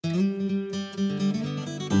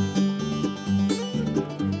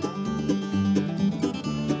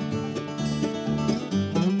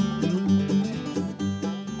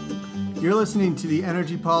You're listening to the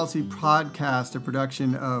Energy Policy Podcast, a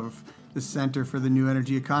production of the Center for the New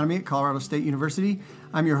Energy Economy at Colorado State University.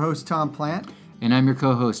 I'm your host, Tom Plant. And I'm your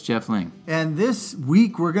co-host, Jeff Lyng. And this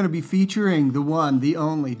week we're going to be featuring the one, the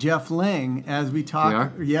only, Jeff Lyng, as we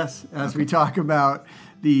talk. We talk about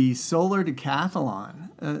the Solar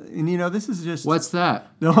Decathalon. And you know, this is just... What's that?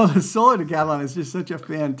 No, the Solar Decathalon is just such a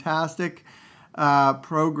fantastic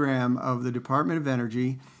program of the Department of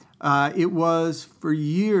Energy. It was for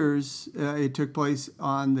years, it took place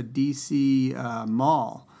on the D.C.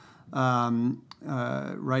 Mall,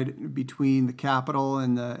 right between the Capitol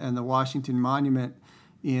and the Washington Monument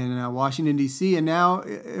in Washington, D.C. And now,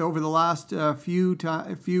 over the last few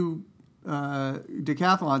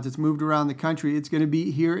decathlons, it's moved around the country. It's going to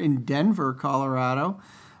be here in Denver, Colorado,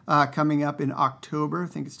 coming up in October. I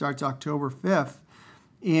think it starts October 5th.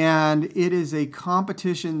 And it is a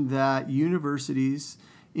competition that universities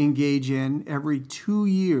engage in every 2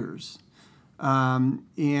 years.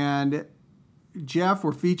 And Jeff,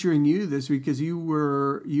 we're featuring you this week because you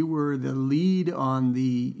were the lead on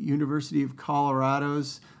the University of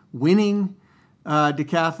Colorado's winning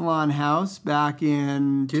decathlon house back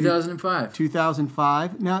in 2005.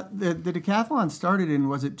 2005. Now, the decathlon started in,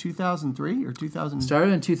 was it 2003 or 2000?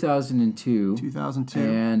 Started in 2002. 2002.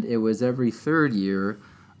 And it was every third year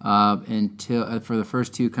until for the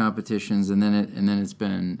first two competitions, and then it's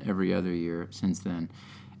been every other year since then.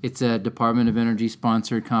 It's a Department of Energy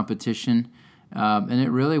sponsored competition, and it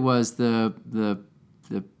really was the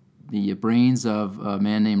brains of a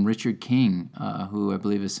man named Richard King, who I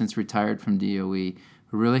believe has since retired from DOE,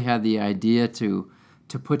 who really had the idea to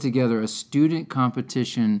put together a student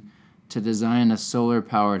competition to design a solar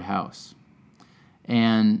powered house,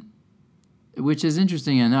 and which is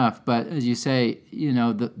interesting enough, but as you say, you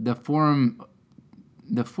know, the forum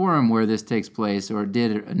where this takes place, or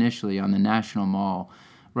did initially on the National Mall,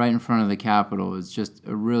 right in front of the Capitol, is just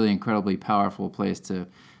a really incredibly powerful place to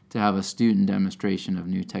have a student demonstration of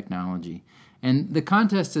new technology. And the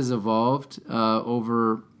contest has evolved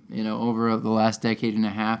over the last decade and a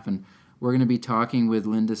half, and we're going to be talking with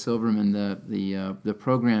Linda Silverman, the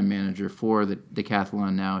program manager for the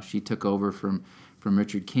Decathalon now. She took over from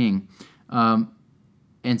Richard King.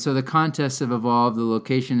 And so the contests have evolved, the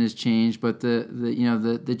location has changed, but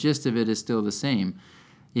the gist of it is still the same.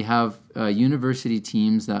 You have university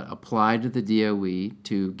teams that apply to the DOE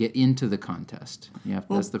to get into the contest.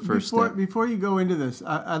 That's the first step. Before you go into this,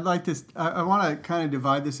 I want to kind of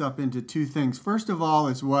divide this up into two things. First of all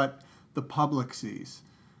is what the public sees.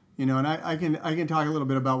 You know, and I can talk a little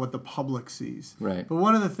bit about what the public sees. Right. But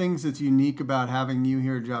one of the things that's unique about having you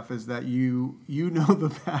here, Jeff, is that you know the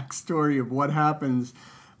backstory of what happens,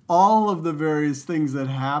 all of the various things that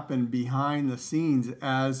happen behind the scenes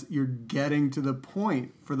as you're getting to the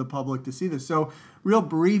point for the public to see this. So real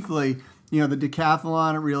briefly, you know, the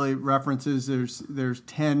decathlon, it really references there's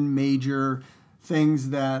 10 major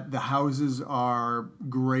things that the houses are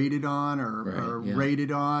graded on or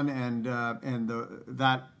rated on, and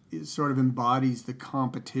that sort of embodies the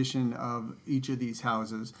competition of each of these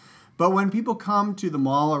houses. But when people come to the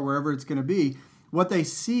mall or wherever it's going to be, what they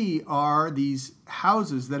see are these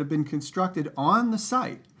houses that have been constructed on the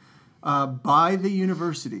site by the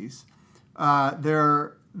universities.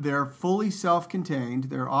 They're fully self-contained.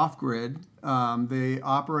 They're off-grid. They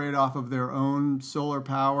operate off of their own solar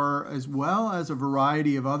power, as well as a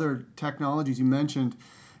variety of other technologies. You mentioned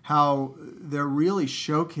how they're really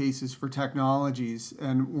showcases for technologies.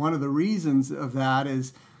 And one of the reasons of that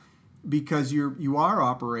is because you are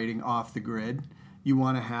operating off the grid. You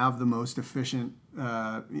want to have the most efficient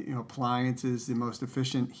appliances, the most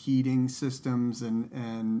efficient heating systems and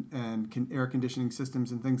air conditioning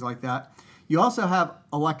systems and things like that. You also have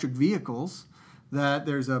electric vehicles. That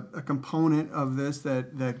there's a component of this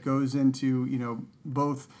that goes into, you know,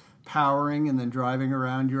 both powering and then driving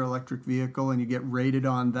around your electric vehicle, and you get rated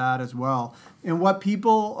on that as well. And what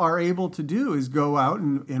people are able to do is go out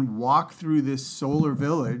and walk through this solar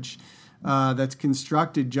village that's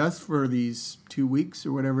constructed just for these 2 weeks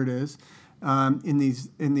or whatever it is in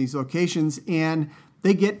these locations, and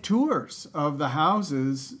they get tours of the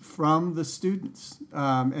houses from the students,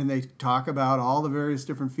 and they talk about all the various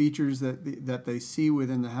different features that they see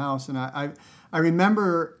within the house. And I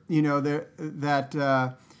remember, you know,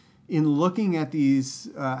 that in looking at these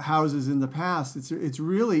houses in the past, it's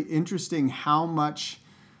really interesting how much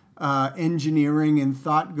engineering and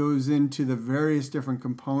thought goes into the various different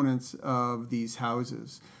components of these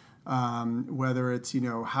houses, whether it's, you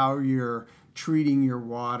know, how you're treating your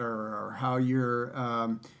water, or how you're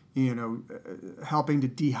helping to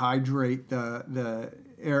dehydrate the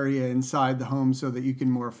area inside the home so that you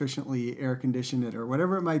can more efficiently air condition it or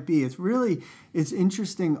whatever it might be. It's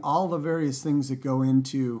interesting, all the various things that go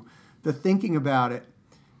into the thinking about it.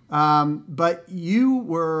 But you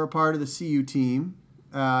were a part of the CU team,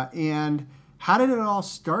 and how did it all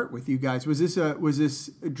start with you guys? Was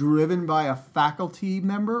this driven by a faculty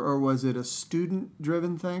member, or was it a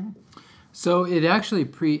student-driven thing? So it actually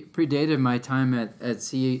predated my time at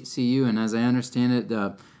CU, and as I understand it,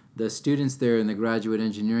 the students there in the graduate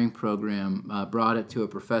engineering program brought it to a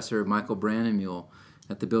professor, Michael Brandemuhl,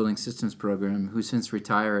 at the Building Systems program, who since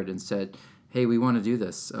retired, and said, "Hey, we want to do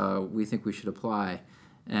this. We think we should apply."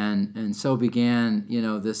 And so began,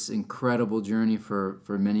 this incredible journey for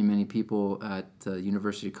many people at the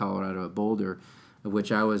University of Colorado at Boulder, of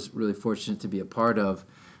which I was really fortunate to be a part of.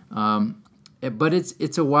 But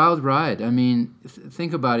it's a wild ride. I mean,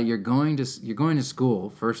 think about it. You're going to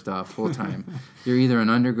school, first off, full time. You're either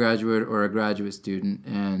an undergraduate or a graduate student,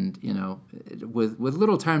 and with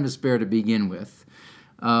little time to spare to begin with.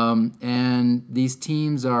 And these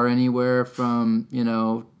teams are anywhere from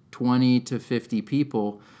 20 to 50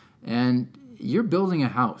 people, and you're building a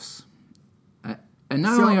house. And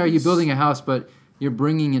not only are you building a house, but you're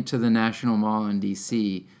bringing it to the National Mall in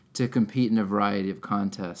D.C. to compete in a variety of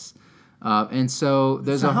contests. And so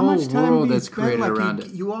there's a whole world that's created around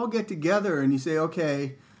it. You all get together and you say,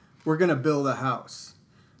 okay, we're going to build a house.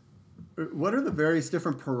 What are the various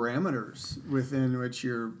different parameters within which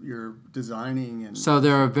you're designing? And so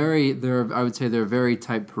I would say there are very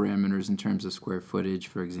tight parameters in terms of square footage,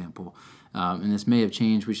 for example. And this may have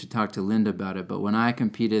changed. We should talk to Linda about it. But when I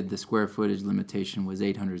competed, the square footage limitation was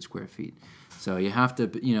 800 square feet. So you have to,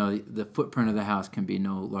 the footprint of the house can be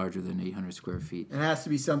no larger than 800 square feet. It has to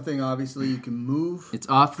be something, obviously, you can move. It's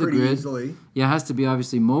off the grid easily. Yeah, it has to be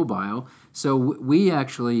obviously mobile. So we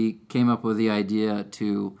actually came up with the idea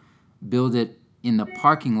to build it in the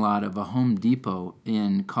parking lot of a Home Depot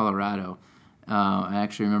in Colorado. I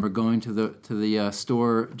actually remember going to the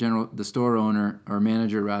store owner or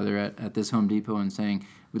manager rather at this Home Depot and saying,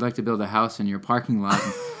 "We'd like to build a house in your parking lot."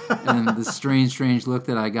 And the strange look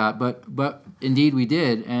that I got, but indeed we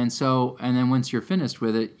did. And then once you're finished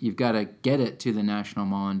with it, you've got to get it to the National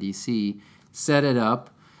Mall in D.C., set it up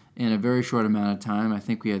in a very short amount of time. I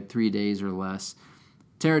think we had 3 days or less.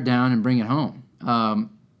 Tear it down and bring it home.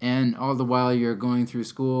 And all the while you're going through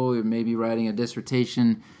school, you're maybe writing a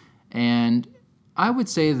dissertation. And I would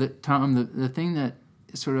say that, Tom, the thing that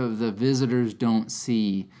sort of the visitors don't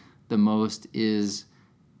see the most is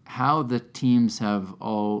how the teams have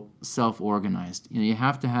all self-organized. You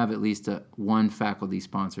have to have at least one faculty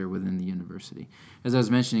sponsor within the university. As I was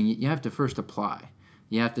mentioning, you have to first apply.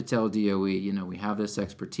 You have to tell DOE, we have this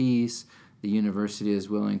expertise. The university is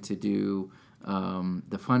willing to do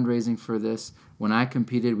the fundraising for this. When I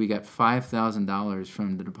competed, we got $5,000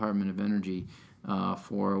 from the Department of Energy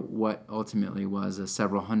for what ultimately was a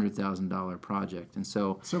several $100,000 project. And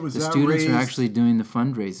so the students are actually doing the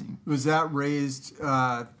fundraising. Was that raised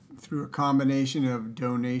through a combination of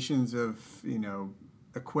donations of,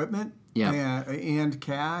 equipment and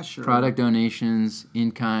cash? Or? Product donations,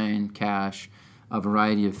 in-kind, cash, a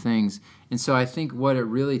variety of things. And so I think what it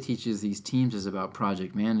really teaches these teams is about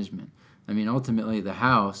project management. I mean, ultimately, the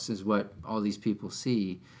house is what all these people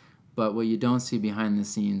see. But what you don't see behind the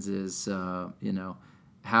scenes is,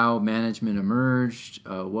 how management emerged,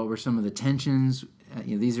 what were some of the tensions.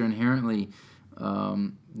 These are inherently,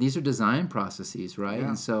 these are design processes, right? Yeah.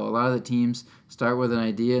 And so a lot of the teams start with an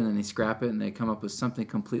idea and then they scrap it and they come up with something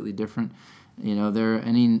completely different. There are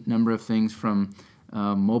any number of things from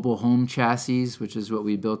mobile home chassis, which is what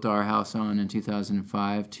we built our house on in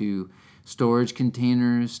 2005, to storage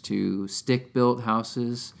containers, to stick-built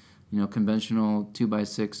houses, conventional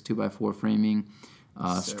 2x6, 2x4 framing,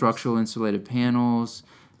 structural insulated panels,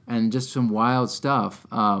 and just some wild stuff.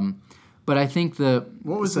 But I think how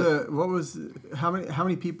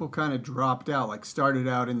many people kind of dropped out, like started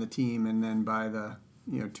out in the team, and then by the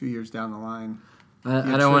 2 years down the line?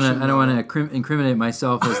 I don't want to incriminate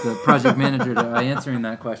myself as the project manager to answering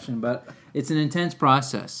that question, but it's an intense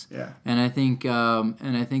process. Yeah. And I think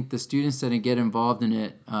the students that get involved in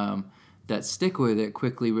it, that stick with it,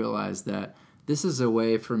 quickly realize that this is a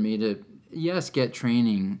way for me to get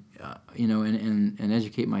training, and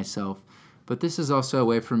educate myself, but this is also a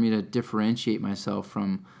way for me to differentiate myself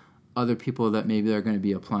from other people that maybe are going to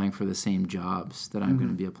be applying for the same jobs that I'm going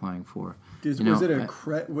to be applying for. Did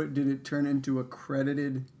it turn into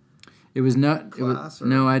accredited? It was not. Class,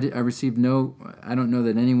 I received no. I don't know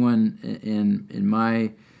that anyone in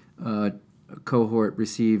my cohort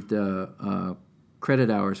received credit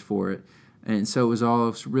hours for it. And so it was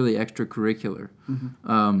all really extracurricular.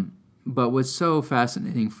 But what's so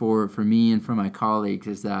fascinating for me and for my colleagues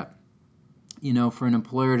is that, for an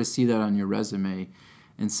employer to see that on your resume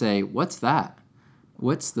and say, what's that?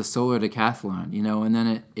 What's the solar decathlon? And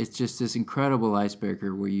then it's just this incredible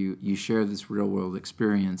icebreaker where you share this real world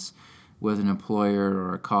experience with an employer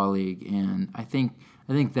or a colleague. And I think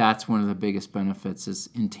that's one of the biggest benefits is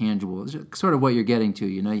intangible. It's sort of what you're getting to.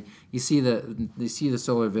 You see the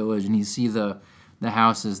solar village and you see the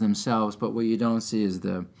houses themselves, but what you don't see is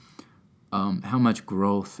the how much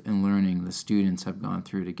growth and learning the students have gone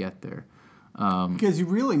through to get there. Because you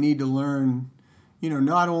really need to learn,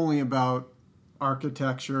 not only about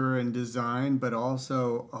architecture and design, but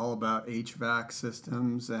also all about HVAC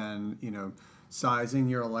systems and, sizing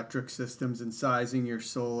your electric systems and sizing your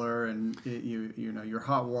solar and, your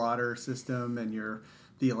hot water system and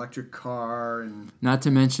the electric car. And not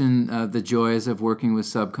to mention the joys of working with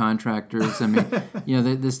subcontractors. I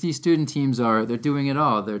mean, these student teams they're doing it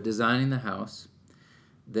all. They're designing the house.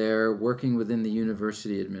 They're working within the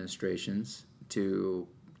university administrations to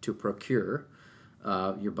procure.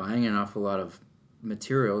 You're buying an awful lot of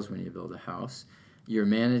materials when you build a house. You're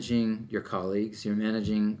managing your colleagues. You're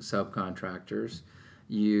managing subcontractors.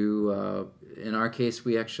 In our case,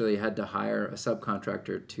 we actually had to hire a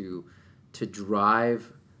subcontractor to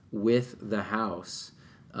drive with the house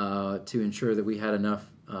to ensure that we had enough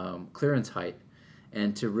clearance height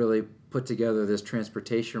and to really put together this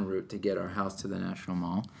transportation route to get our house to the National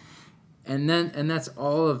Mall. And that's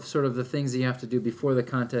all of sort of the things that you have to do before the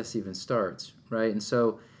contest even starts, right? And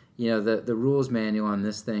so, the rules manual on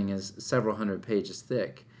this thing is several hundred pages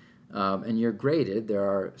thick, and you're graded. There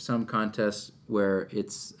are some contests where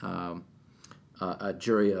it's a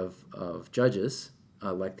jury of judges,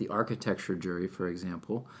 like the architecture jury, for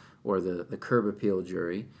example, or the curb appeal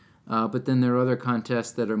jury. But then there are other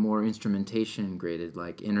contests that are more instrumentation graded,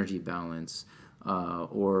 like energy balance,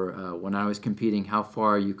 or when I was competing, how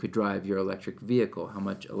far you could drive your electric vehicle, how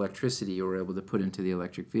much electricity you were able to put into the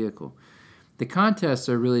electric vehicle. The contests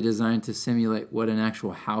are really designed to simulate what an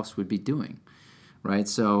actual house would be doing, right?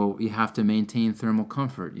 So you have to maintain thermal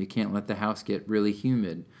comfort. You can't let the house get really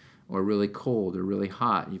humid or really cold or really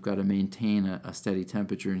hot. You've got to maintain a steady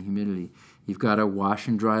temperature and humidity. You've got to wash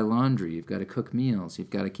and dry laundry. You've got to cook meals.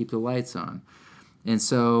 You've got to keep the lights on. And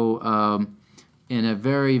so in a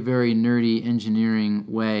very, very nerdy engineering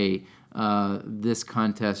way, this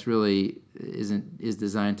contest really is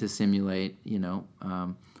designed to simulate,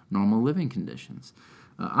 normal living conditions.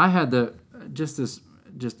 I had this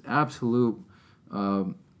absolute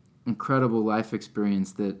incredible life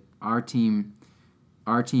experience that our team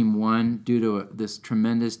won due to this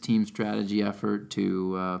tremendous team strategy effort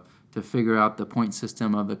to figure out the point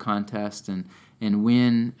system of the contest and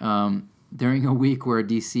win during a week where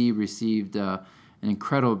DC received an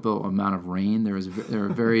incredible amount of rain. There were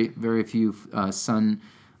very, very few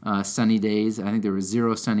sunny days. I think there were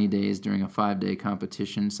 0 sunny days during a 5-day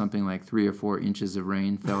competition. Something like 3 or 4 inches of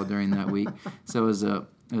rain fell during that week. So it was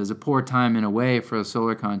a poor time in a way for a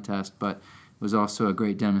solar contest, but it was also a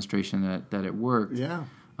great demonstration that it worked. Yeah.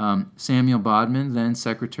 Samuel Bodman, then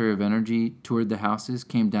Secretary of Energy, toured the houses,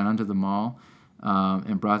 came down to the mall,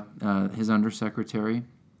 and brought his undersecretary.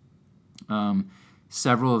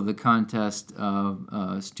 Several of the contest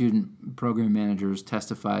student program managers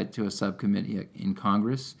testified to a subcommittee in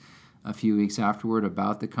Congress a few weeks afterward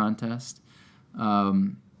about the contest.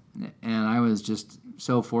 And I was just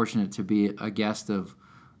so fortunate to be a guest of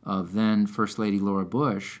then First Lady Laura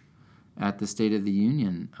Bush at the State of the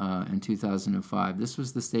Union in 2005. This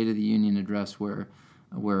was the State of the Union address where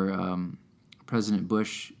President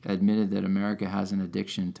Bush admitted that America has an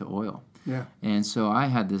addiction to oil. Yeah. And so I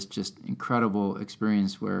had this just incredible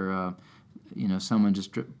experience where, someone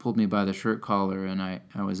just pulled me by the shirt collar, and I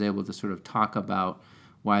was able to sort of talk about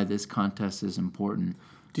why this contest is important.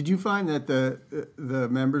 Did you find that the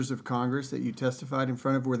members of Congress that you testified in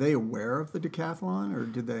front of, were they aware of the decathlon, or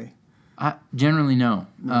did they? Generally, no.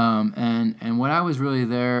 And what I was really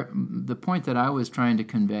there, the point that I was trying to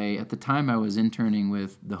convey, at the time I was interning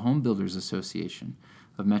with the Home Builders Association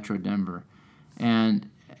of Metro Denver, and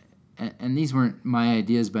these weren't my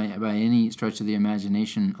ideas by any stretch of the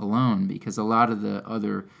imagination alone, because a lot of the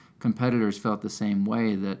other competitors felt the same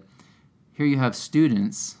way, that here you have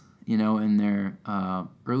students, in their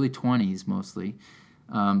early 20s mostly,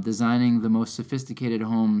 designing the most sophisticated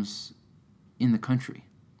homes in the country.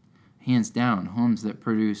 Hands down, homes that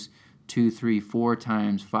produce 2, 3, 4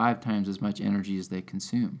 times, 5 times as much energy as they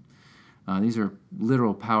consume. These are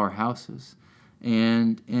literal powerhouses.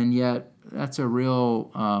 And yet that's a real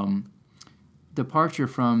departure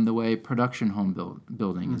from the way production home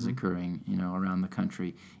building is occurring, around the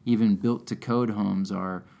country. Even built-to-code homes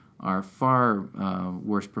are far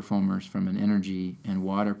worse performers from an energy and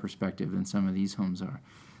water perspective than some of these homes are.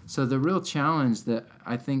 So the real challenge that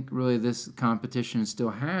I think really this competition still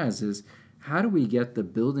has is, how do we get the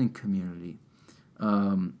building community,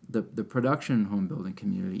 the production home building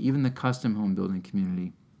community, even the custom home building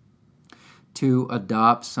community, to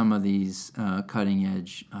adopt some of these cutting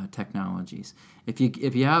edge technologies. If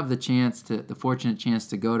you have the fortunate chance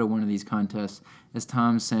to go to one of these contests, as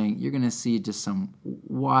Tom's saying, you're going to see just some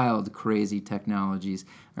wild, crazy technologies.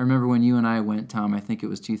 I remember when you and I went, Tom, I think it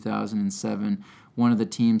was 2007, one of the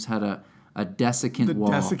teams had a desiccant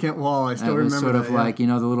wall. The desiccant wall, I still remember that. It was sort of like, the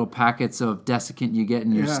little packets of desiccant you get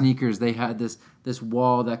in your sneakers. They had this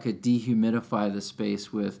wall that could dehumidify the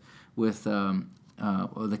space with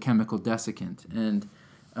the chemical desiccant, and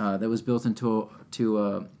that was built into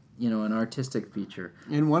an artistic feature.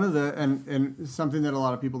 And one of the and something that a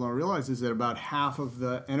lot of people don't realize is that about half of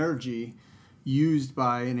the energy used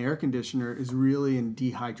by an air conditioner is really in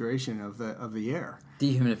dehydration of the air.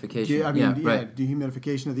 Dehumidification. Right.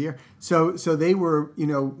 Dehumidification of the air. So they were,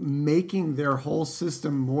 making their whole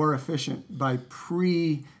system more efficient by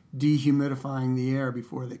dehumidifying the air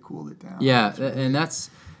before they cooled it down. Yeah, and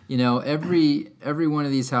that's, every one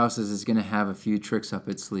of these houses is going to have a few tricks up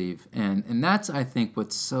its sleeve. And that's, I think,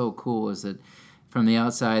 what's so cool is that from the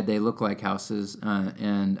outside they look like houses,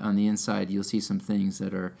 and on the inside you'll see some things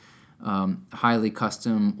that are highly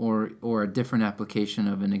custom or a different application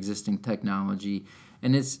of an existing technology.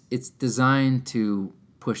 And it's designed to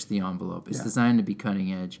push the envelope. It's designed to be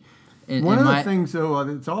cutting edge. One of the things, though,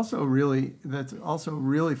 that's also really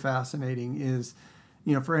fascinating is,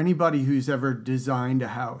 for anybody who's ever designed a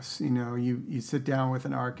house, you sit down with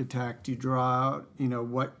an architect, you draw out,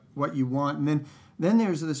 what you want, and then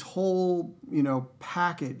there's this whole,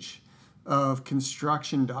 package of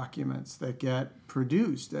construction documents that get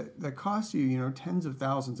produced that cost you, tens of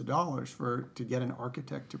thousands of dollars to get an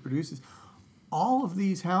architect to produce this. All of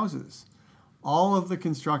these houses, all of the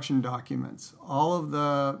construction documents, all of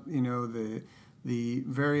the the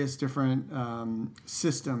various different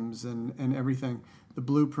systems and everything, the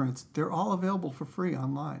blueprints, they're all available for free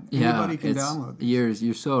online. Anybody can download these.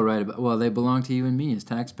 You're so right about. Well, they belong to you and me as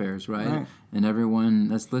taxpayers, right? And everyone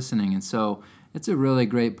that's listening. And so it's a really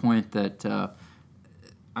great point that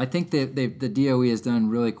I think the DOE has done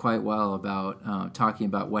really quite well about talking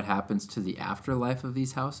about what happens to the afterlife of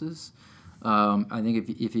these houses. I think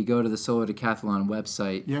if you go to the Solar Decathalon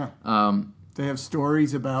website, they have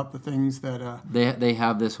stories about the things that they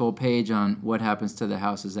have this whole page on what happens to the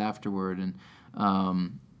houses afterward. And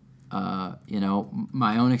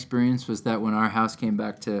my own experience was that when our house came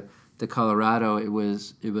back to Colorado, it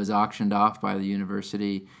was auctioned off by the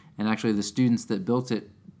university, and actually the students that built it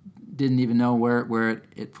didn't even know where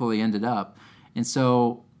it fully ended up. And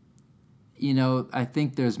so, I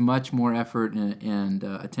think there's much more effort and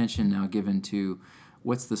attention now given to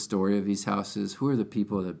what's the story of these houses, who are the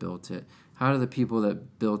people that built it, how do the people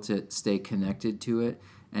that built it stay connected to it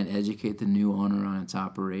and educate the new owner on its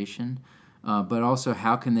operation, but also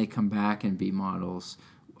how can they come back and be models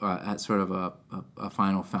at sort of a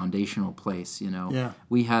final foundational place.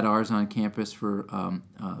 We had ours on campus for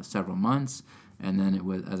several months, and then it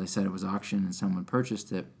was, as I said, it was auctioned and someone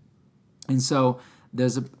purchased it. And so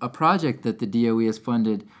there's a project that the DOE has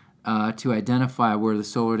funded to identify where the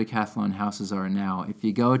Solar Decathalon houses are now. If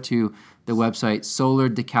you go to the website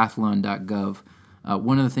solardecathalon.gov,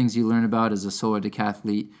 one of the things you learn about as a solar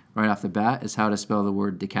decathlete right off the bat is how to spell the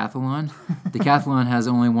word decathlon. Decathalon has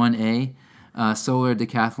only one A,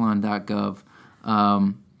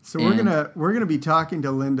 solardecathalon.gov. So we're gonna be talking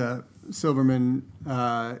to Linda Silverman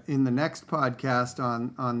in the next podcast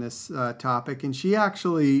on this topic, and she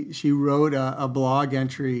wrote a blog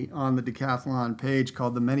entry on the Decathalon page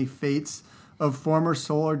called "The Many Fates of Former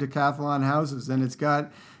Solar Decathalon Houses," and it's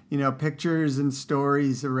got pictures and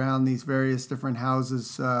stories around these various different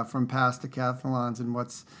houses from past decathlons and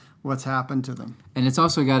what's happened to them. And it's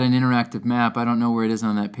also got an interactive map. I don't know where it is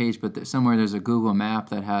on that page, but somewhere there's a Google map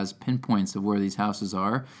that has pinpoints of where these houses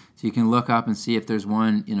are. So you can look up and see if there's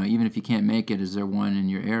one, even if you can't make it, is there one in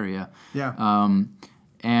your area? Yeah.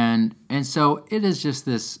 And so it is just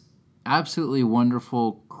this absolutely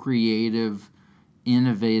wonderful, creative,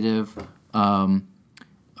 innovative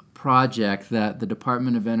project that the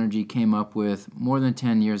Department of Energy came up with more than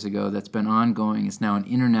 10 years ago that's been ongoing. It's now an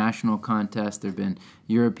international contest. There have been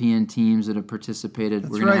European teams that have participated.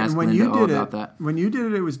 That's We're going to ask Linda all about that. When you did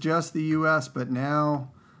it, it was just the U.S., but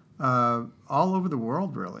now all over the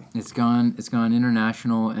world, really. It's gone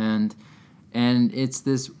international, and And it's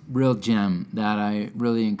this real gem that I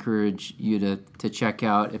really encourage you to check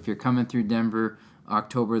out. If you're coming through Denver,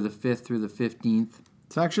 October the 5th through the 15th.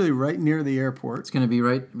 It's actually right near the airport. It's going to be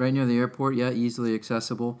right near the airport, easily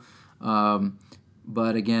accessible.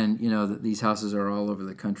 But again, these houses are all over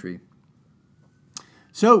the country.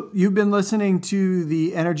 So you've been listening to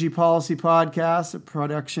the Energy Policy Podcast, a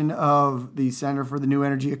production of the Center for the New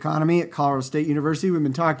Energy Economy at Colorado State University. We've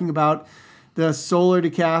been talking about the Solar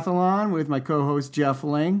Decathalon with my co-host Jeff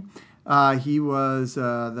Lyng. He was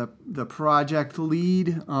the project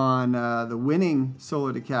lead on the winning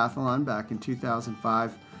Solar Decathalon back in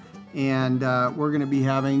 2005. And we're going to be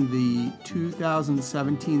having the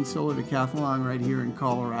 2017 Solar Decathalon right here in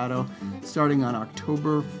Colorado starting on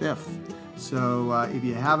October 5th. So if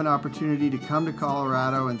you have an opportunity to come to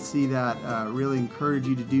Colorado and see that, really encourage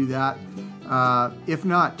you to do that. If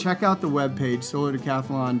not, check out the webpage,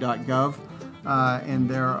 solardecathalon.gov. And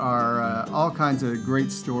there are all kinds of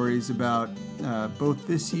great stories about both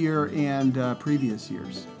this year and previous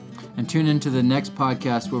years. And tune into the next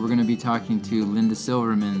podcast where we're going to be talking to Linda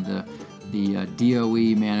Silverman, the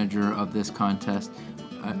DOE manager of this contest.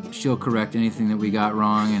 She'll correct anything that we got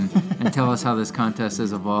wrong and tell us how this contest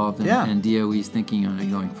has evolved and DOE's thinking on it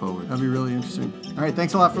going forward. That'll be really interesting. All right,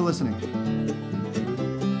 thanks a lot for listening.